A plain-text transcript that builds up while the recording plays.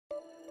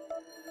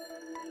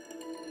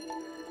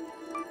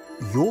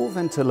Your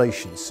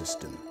ventilation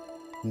system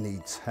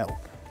needs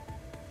help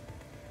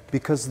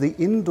because the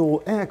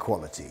indoor air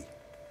quality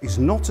is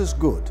not as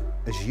good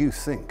as you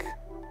think.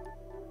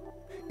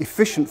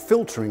 Efficient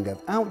filtering of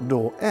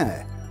outdoor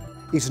air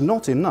is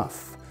not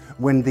enough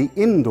when the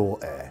indoor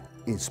air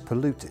is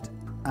polluted,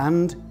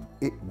 and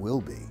it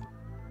will be,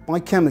 by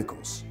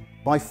chemicals,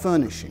 by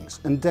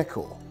furnishings and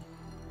decor,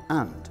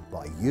 and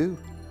by you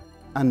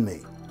and me.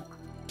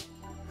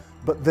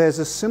 But there's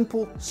a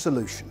simple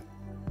solution.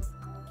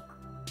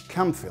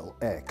 Camfil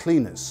air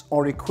cleaners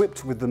are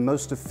equipped with the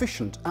most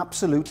efficient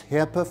absolute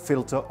HEPA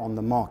filter on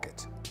the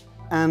market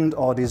and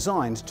are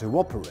designed to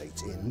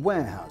operate in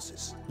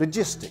warehouses,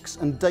 logistics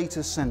and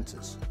data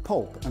centres,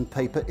 pulp and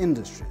paper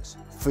industries,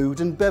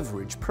 food and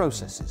beverage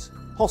processes,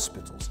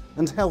 hospitals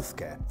and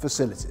healthcare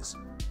facilities.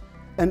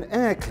 An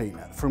air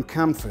cleaner from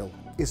Camfil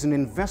is an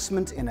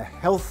investment in a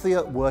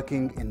healthier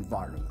working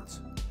environment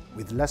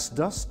with less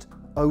dust,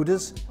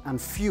 odours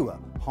and fewer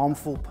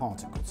harmful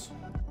particles.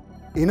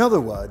 In other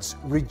words,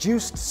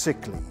 reduced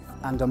sick leave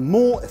and a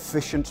more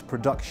efficient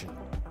production.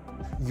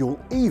 You'll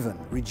even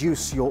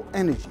reduce your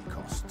energy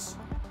costs.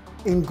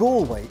 In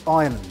Galway,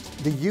 Ireland,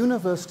 the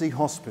university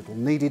hospital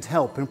needed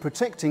help in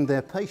protecting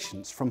their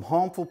patients from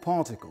harmful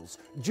particles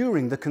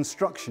during the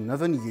construction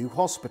of a new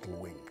hospital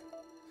wing.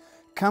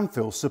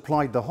 Camfil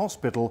supplied the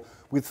hospital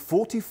with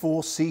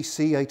 44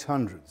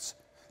 CC800s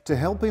to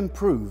help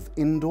improve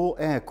indoor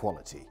air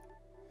quality.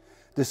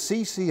 The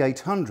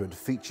CC800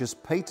 features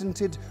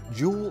patented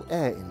dual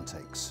air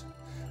intakes,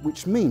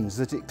 which means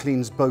that it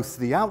cleans both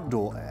the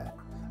outdoor air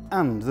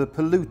and the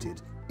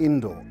polluted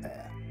indoor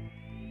air.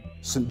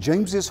 St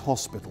James's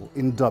Hospital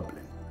in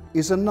Dublin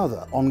is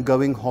another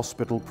ongoing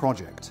hospital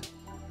project.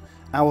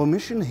 Our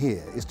mission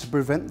here is to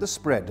prevent the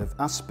spread of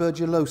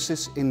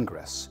aspergillosis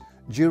ingress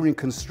during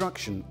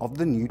construction of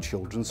the new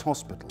children's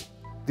hospital.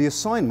 The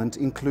assignment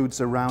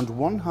includes around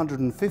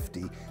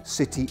 150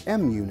 City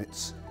M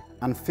units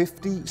and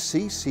 50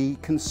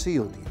 CC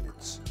concealed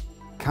units.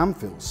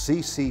 Camfil's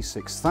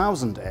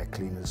CC6000 air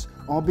cleaners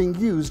are being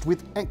used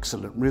with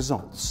excellent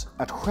results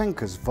at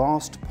Schenker's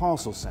vast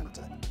parcel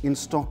centre in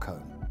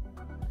Stockholm.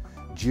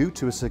 Due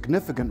to a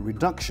significant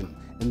reduction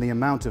in the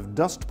amount of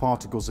dust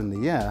particles in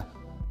the air,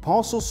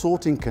 parcel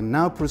sorting can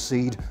now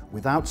proceed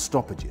without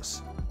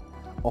stoppages.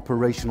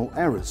 Operational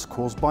errors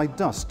caused by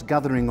dust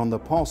gathering on the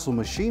parcel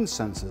machine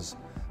sensors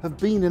have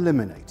been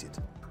eliminated.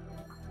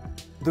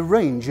 The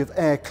range of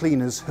air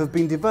cleaners have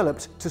been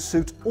developed to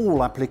suit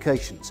all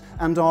applications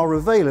and are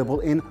available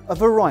in a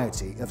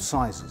variety of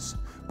sizes,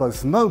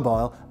 both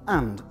mobile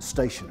and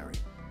stationary.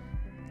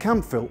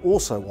 Camfil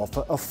also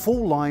offer a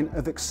full line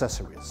of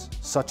accessories,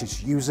 such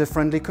as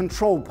user-friendly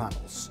control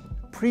panels,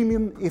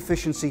 premium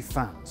efficiency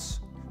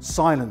fans,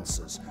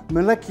 silencers,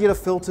 molecular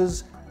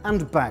filters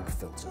and bag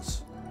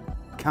filters.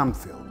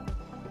 Camfil.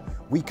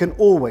 We can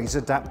always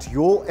adapt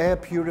your air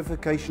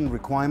purification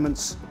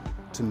requirements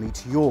to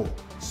meet your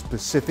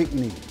specific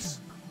needs.